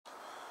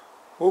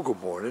Well,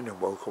 good morning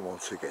and welcome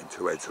once again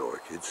to Ed's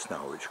Orchids.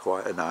 Now it's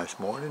quite a nice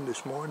morning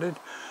this morning,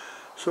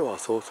 so I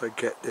thought I'd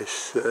get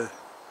this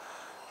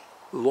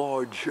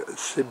large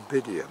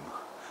Cymbidium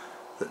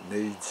that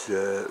needs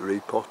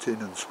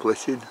repotting and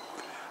splitting,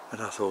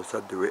 and I thought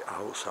I'd do it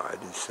outside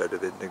instead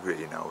of in the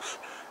greenhouse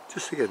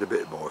just to get a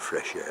bit more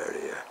fresh air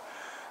here.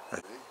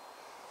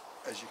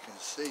 As you can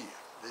see,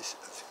 this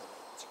has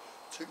got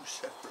two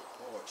separate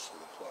parts to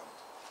the plant,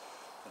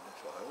 and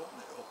if I open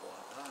it up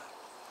like that,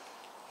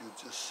 you'll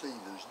just see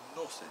there's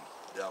nothing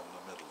down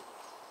the middle,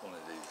 one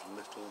of these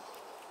little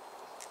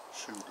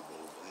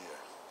pseudobulbs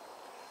here.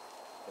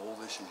 All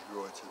this is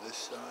growing to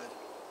this side,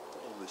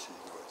 all this is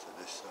growing to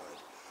this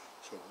side,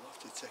 so we'll have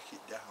to take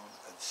it down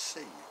and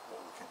see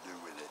what we can do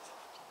with it.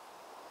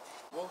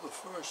 Well, the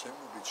first thing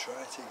will be try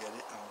to get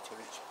it out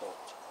of its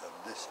pot, and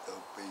this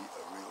will be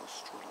a real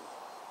struggle.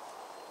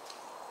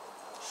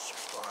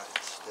 Spine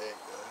stake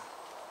there,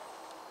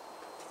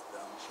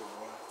 down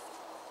somewhere.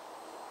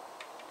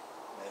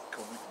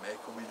 May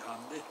come in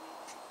handy.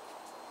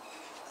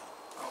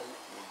 How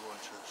we're going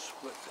to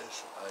split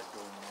this, I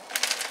don't know.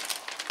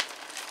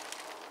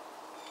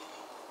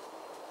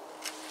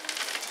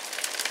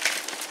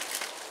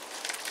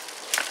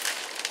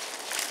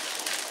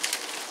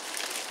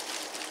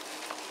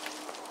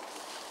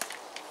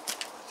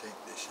 I think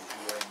this is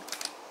one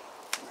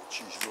which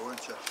is going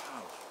to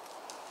have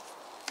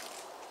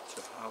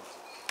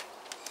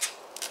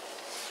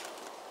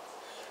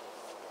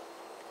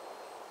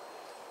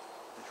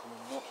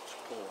will not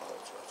pull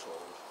out at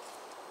all,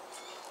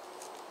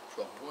 so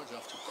I'm going to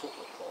have to cut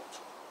the pot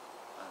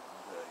and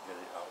get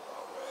it out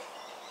that way.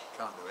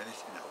 Can't do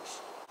anything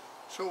else.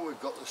 So we've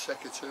got the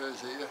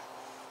secateurs here,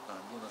 and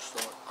I'm going to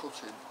start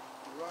cutting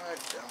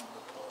right down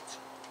the pot.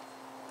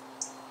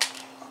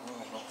 I know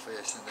I'm not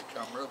facing the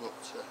camera,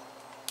 but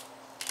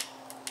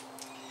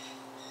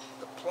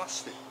the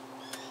plastic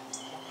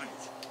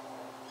might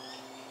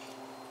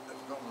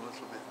have gone a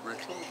little bit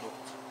brittle, but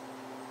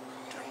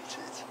doubt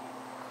it.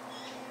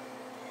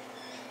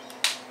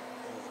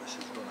 This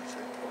is going to take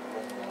a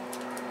long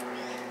time.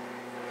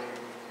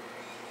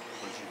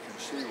 As you can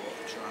see what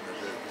I'm trying to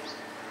do, so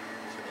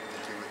I'm going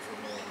to do it from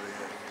over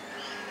here.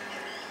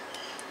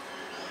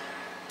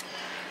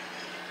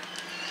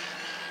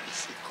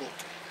 It's the cut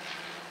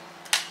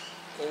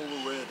all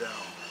the way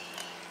down,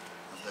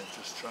 and then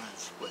just try and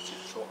split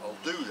it. So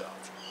I'll do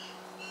that,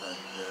 and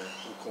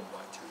we'll come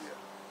back to you.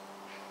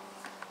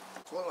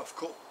 Well, I've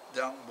cut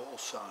down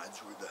both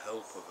sides with the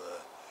help of the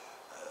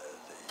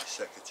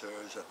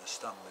secateurs and the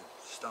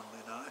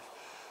Stanley knife.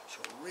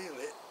 So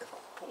really, if I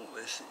pull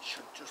this, it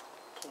should just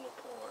pull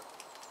apart.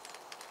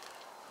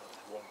 There's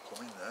one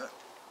coming there,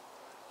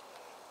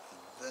 and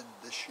then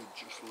this should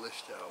just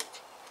lift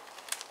out.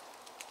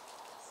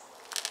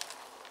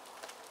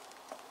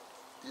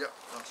 Yep,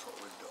 that's what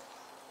we've done.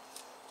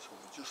 So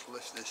we'll just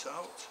lift this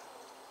out.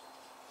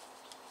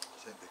 I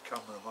think the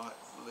camera might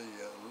be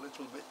a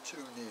little bit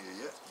too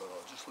near yet, but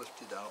I'll just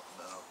lift it out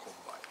and then I'll come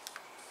back.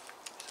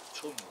 It's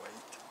a ton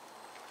weight.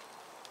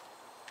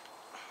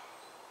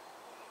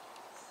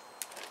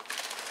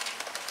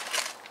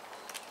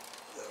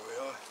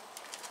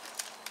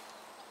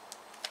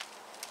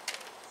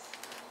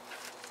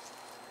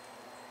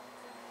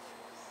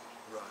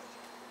 Right,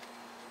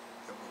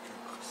 then we can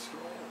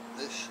throw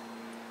this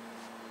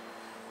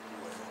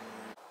away.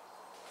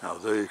 Now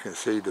there you can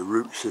see the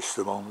root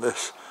system on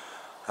this,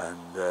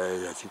 and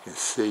as you can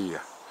see,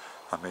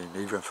 I mean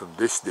even from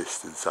this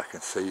distance I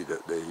can see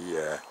that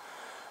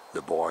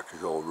the bark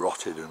is all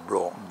rotted and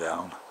broken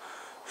down,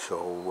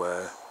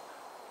 so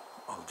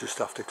I'll just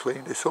have to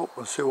clean this up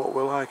and see what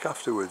we're like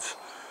afterwards.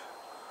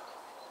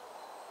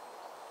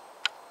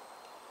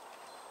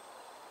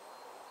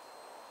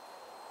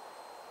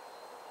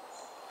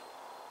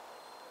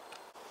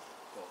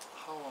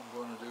 How I'm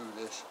going to do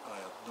this, I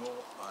have no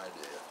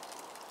idea.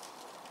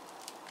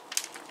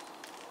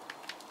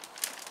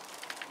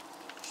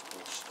 I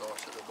suppose start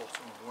at the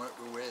bottom and work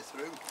my way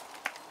through.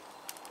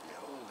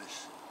 Yeah, all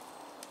this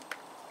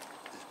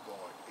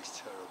bark is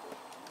terrible.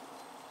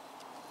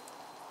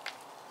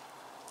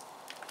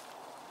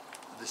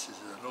 This is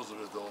another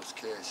of those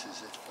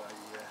cases, if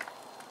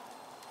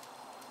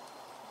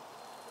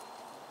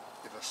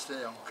I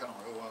stay on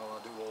camera while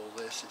I do all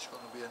this, it's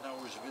going to be an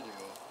hour's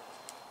video,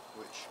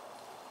 which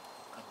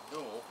I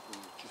know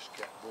will just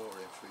get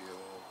boring for you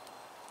all.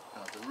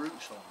 Now the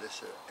roots on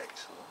this are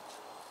excellent.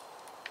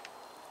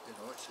 You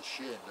know, it's a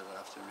shame that I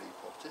have to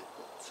repot it,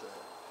 but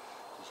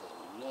there's a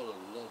lot of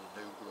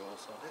new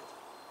growth on it.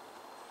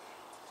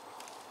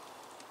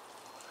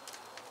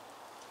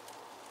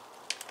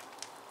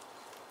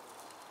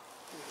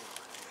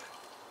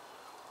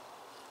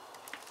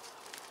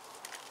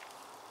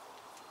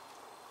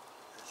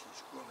 This is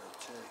going to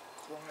take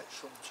quite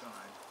some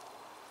time.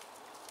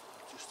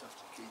 I just have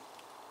to keep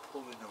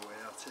pulling away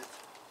at it.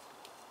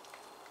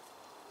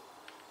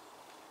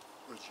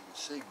 But as you can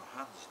see, my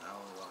hands now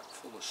are like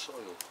full of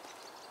soil.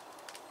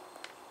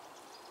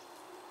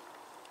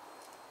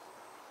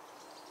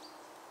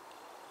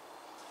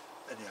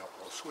 Anyhow,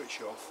 I'll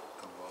switch off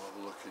and we'll have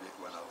a look at it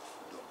when I've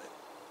done it.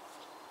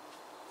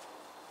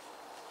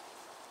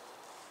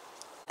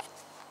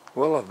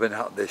 Well, I've been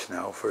at this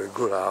now for a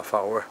good half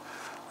hour,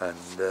 and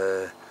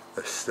they're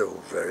still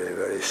very,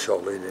 very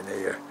solid in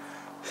here.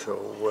 So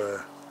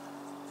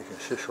you can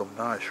see some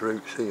nice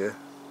roots here,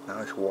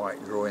 nice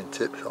white growing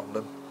tips on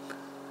them.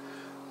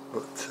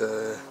 But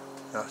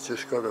that's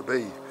just got to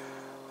be.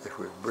 If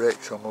we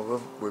break some of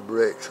them, we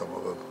break some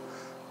of them.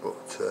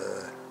 But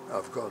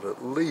I've got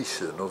at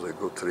least another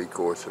good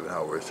 3/4 of an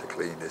hour to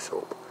clean this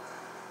up.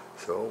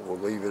 So we'll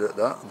leave it at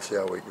that and see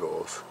how it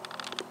goes.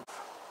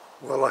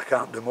 Well, I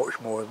can't do much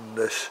more than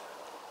this.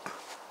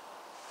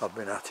 I've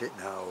been at it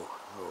now,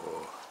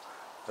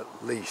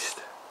 at least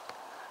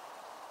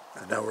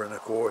an hour and a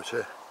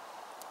quarter.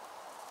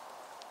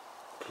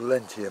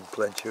 Plenty and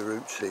plenty of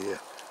roots here.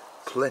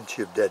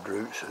 Plenty of dead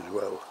roots as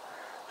well.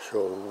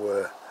 So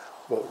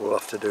what we'll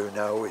have to do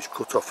now is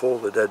cut off all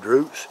the dead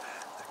roots,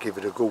 give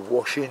it a good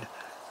washing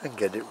and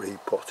get it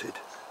repotted.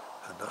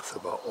 And that's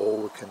about all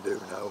we can do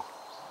now.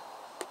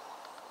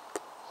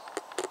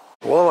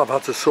 Well, I've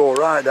had to saw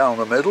right down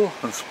the middle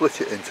and split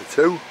it into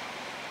two,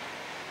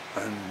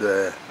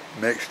 and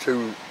makes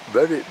two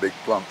very big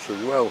plants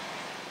as well.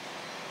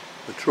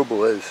 The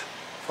trouble is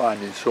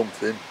finding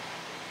something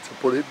to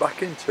put it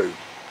back into.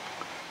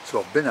 So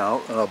I've been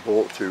out and I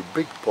bought two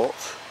big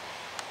pots.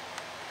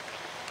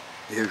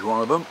 Here's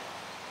one of them.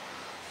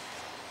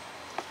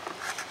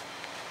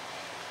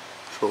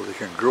 So they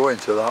can grow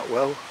into that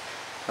well,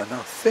 and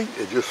I think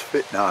they just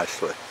fit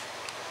nicely.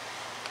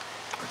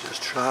 I'll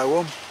just try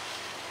one.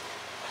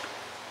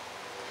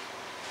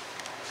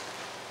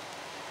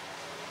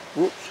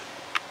 Whoops.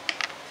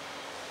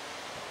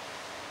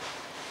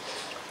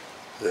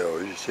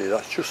 There, you see,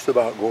 that's just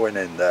about going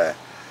in there.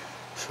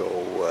 So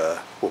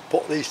we'll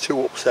put these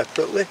two up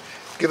separately,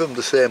 give them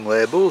the same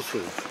labels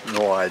with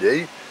no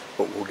ID,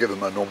 but we'll give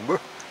them a number,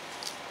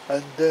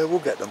 and we'll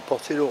get them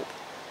potted up.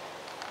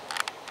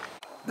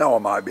 Now I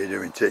might be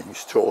doing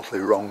things totally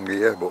wrong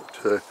here,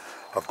 but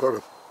I've got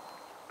to,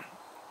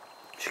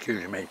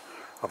 excuse me,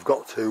 I've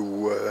got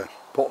to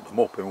pot them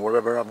up in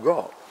whatever I've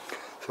got.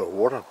 So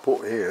what I've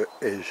put here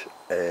is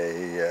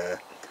a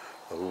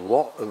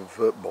lot of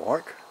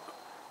bark,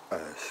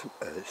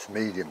 it's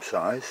medium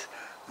size,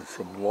 and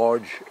some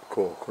large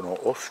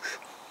coconut husks,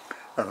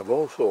 and I've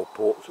also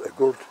put a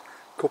good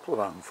couple of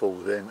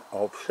handfuls in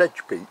of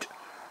sedge peat,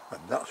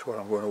 and that's what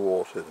I'm going to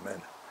water them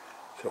in.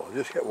 So I'll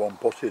just get one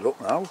potted up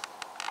now.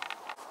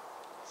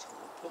 So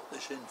we'll put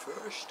this in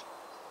first.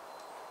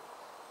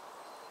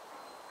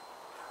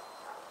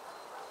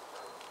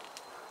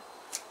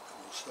 And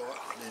we'll start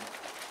adding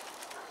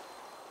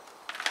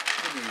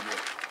the media.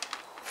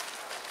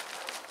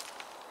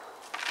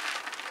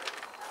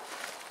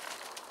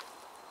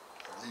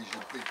 These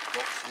are big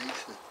pots,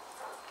 these are,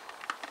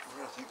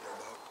 I think they're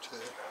about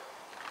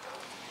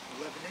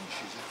 11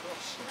 inches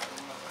across,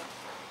 something like that.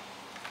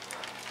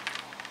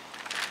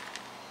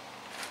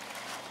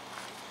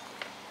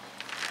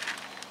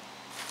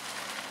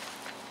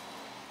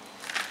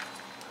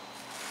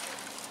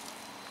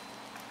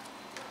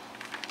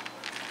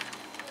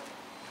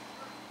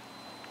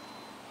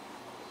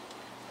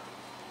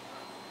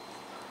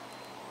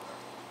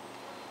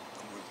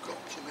 And we've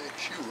got to make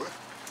sure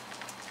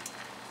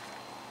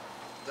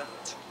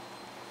that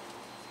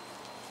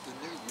the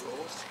new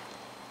growth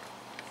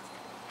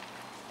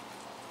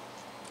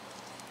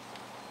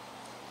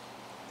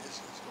has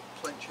got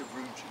plenty of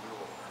room to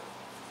grow.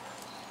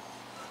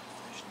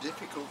 It's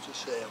difficult to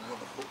say I'm going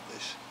to put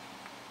this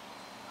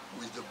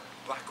with the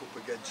back up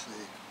against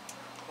the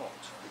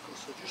pot because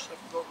I just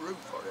haven't got room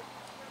for it.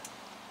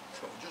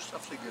 So I'll just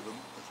have to give them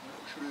as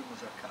much room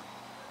as I can.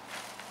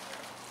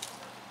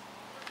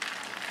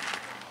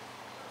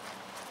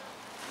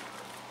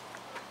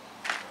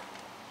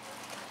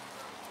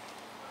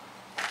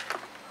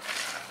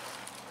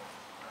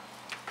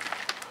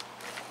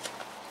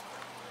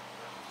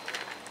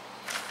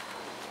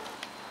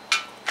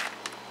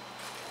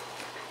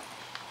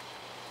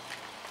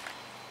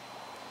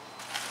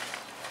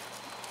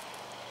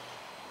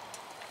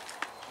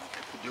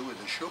 Do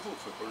with a shovel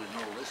for putting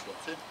all this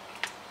lot in.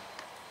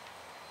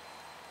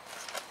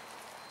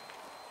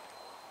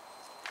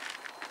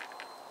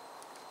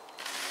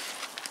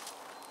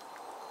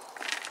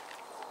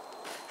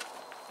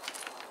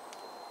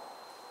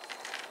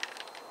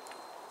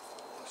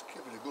 Let's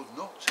give it a good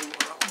knock, see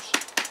what happens.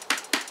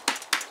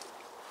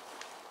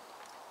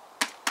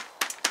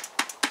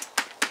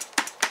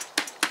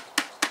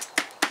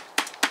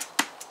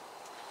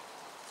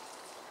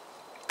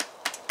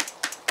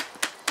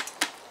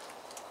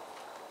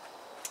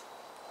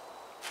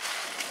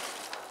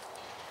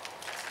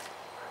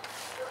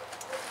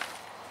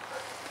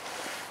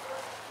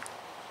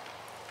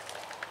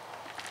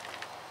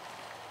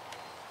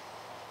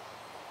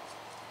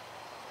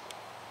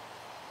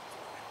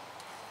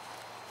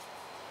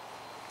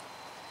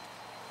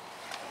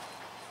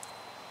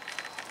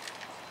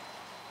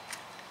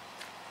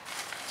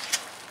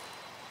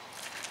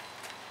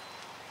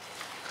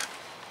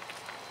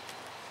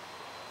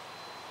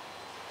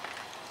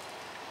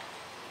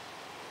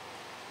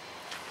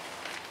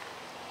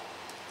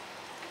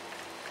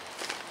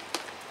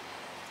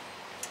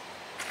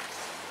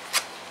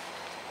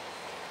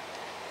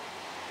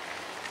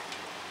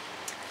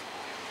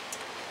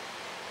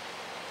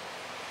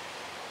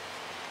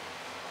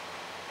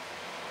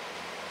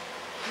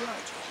 Right,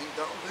 I think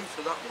that'll do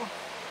for that one.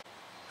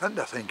 And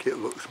I think it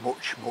looks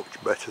much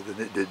better than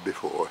it did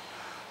before.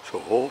 So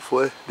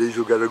hopefully these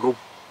will get a good,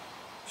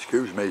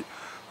 a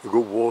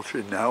good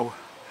watering now.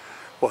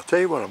 Well, I'll tell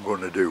you what I'm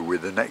going to do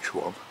with the next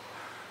one.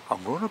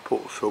 I'm going to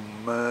put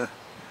some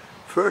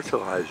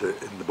fertiliser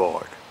in the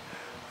bark.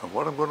 And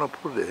what I'm going to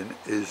put in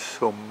is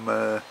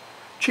some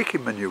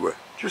chicken manure,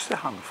 just a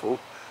handful,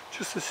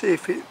 just to see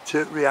if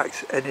it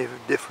reacts any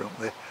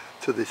differently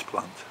to this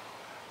plant.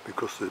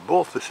 Because they're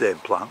both the same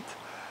plant,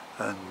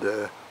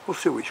 and we'll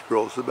see which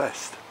grows the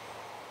best.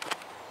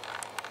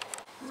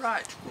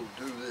 Right, we'll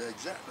do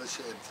exactly the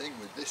same thing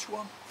with this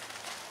one.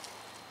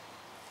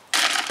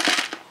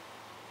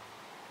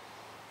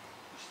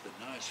 Just a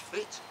nice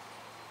fit.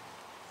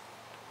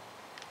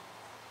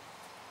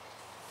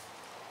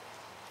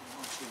 And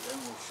once again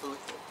we'll fill it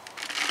up.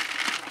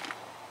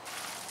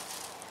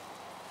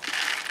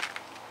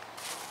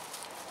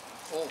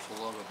 An awful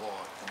lot of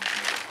bark and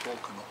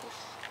coconut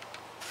husk.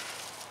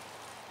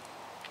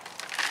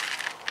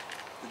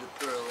 Bit of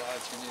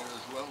perlite in here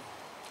as well.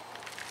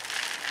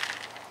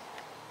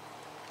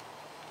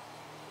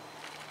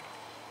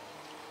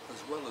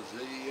 As well as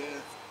the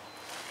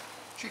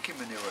chicken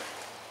manure.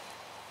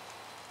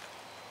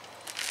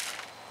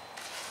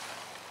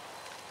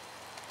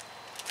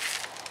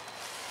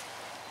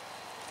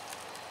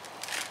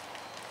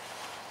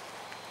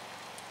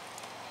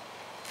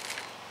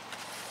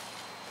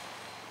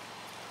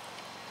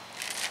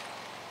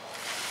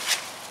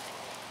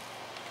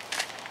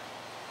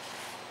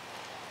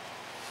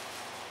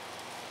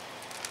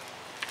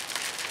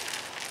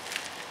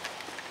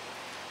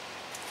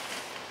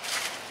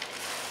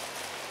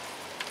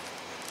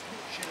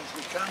 As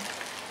we can.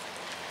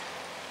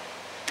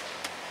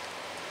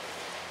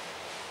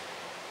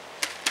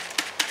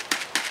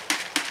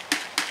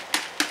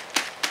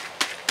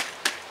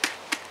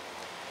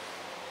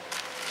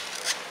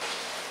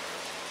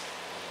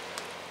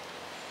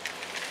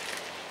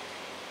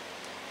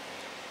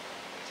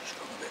 Just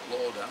gone a bit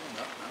low down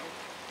that now.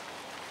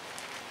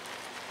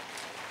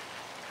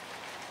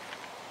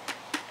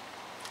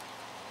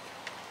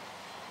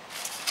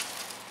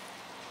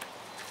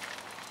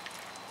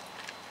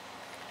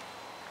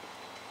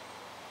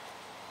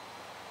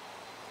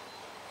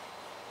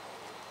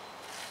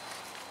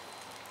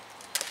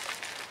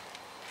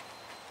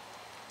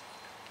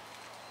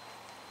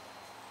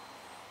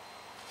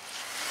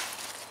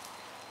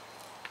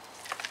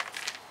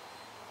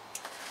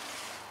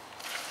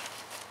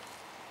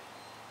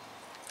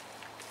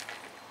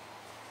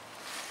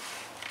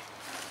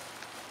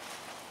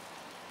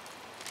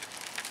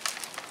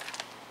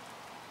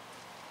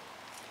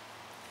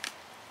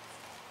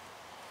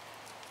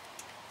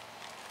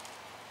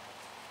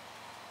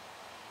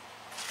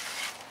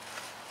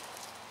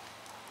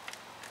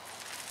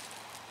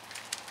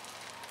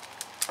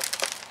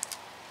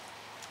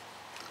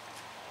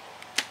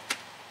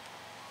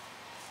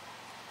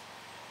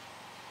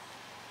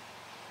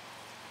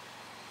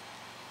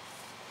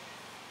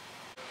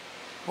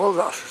 Well,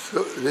 that's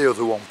the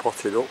other one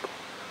potted up,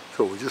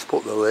 so we just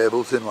put the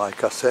labels in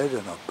like I said,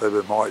 and I'll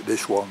probably mark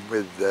this one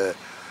with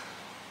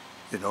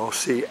you know,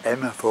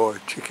 CM for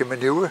chicken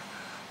manure,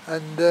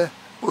 and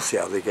we'll see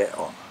how they get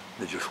on.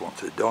 They just want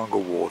to darn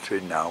good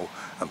watering now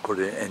and put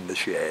it in the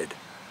shade.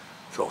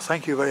 So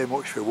thank you very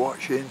much for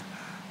watching.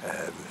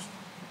 A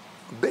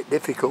bit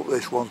difficult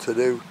this one to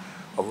do.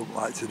 I would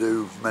like to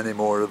do many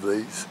more of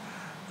these,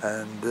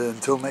 and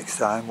until next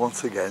time,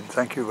 once again,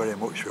 thank you very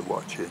much for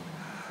watching,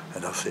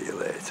 and I'll see you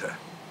later.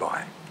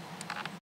 Bye.